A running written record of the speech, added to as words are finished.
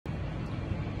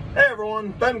Hey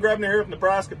everyone, Ben Grebner here from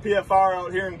Nebraska PFR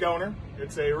out here in Goner.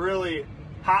 It's a really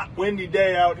hot, windy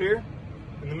day out here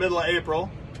in the middle of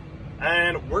April,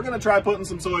 and we're going to try putting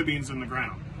some soybeans in the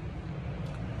ground.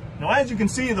 Now, as you can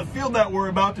see, the field that we're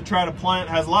about to try to plant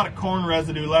has a lot of corn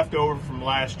residue left over from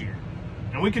last year.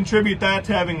 And we contribute that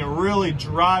to having a really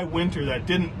dry winter that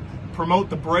didn't promote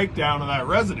the breakdown of that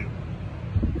residue.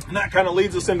 And that kind of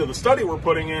leads us into the study we're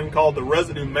putting in called the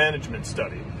Residue Management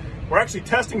Study. We're actually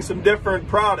testing some different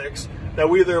products that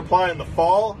we either apply in the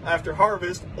fall after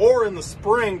harvest or in the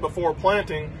spring before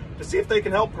planting to see if they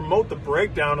can help promote the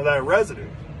breakdown of that residue.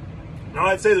 Now,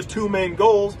 I'd say there's two main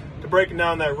goals to breaking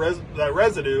down that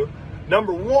residue.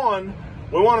 Number one,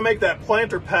 we want to make that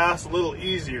planter pass a little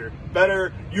easier,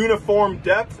 better uniform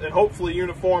depth and hopefully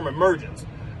uniform emergence.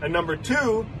 And number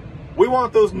two, we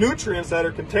want those nutrients that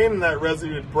are contained in that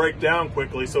residue to break down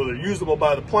quickly so they're usable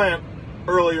by the plant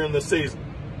earlier in the season.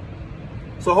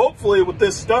 So hopefully with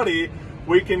this study,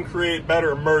 we can create better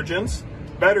emergence,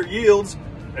 better yields,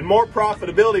 and more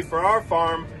profitability for our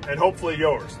farm and hopefully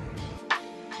yours.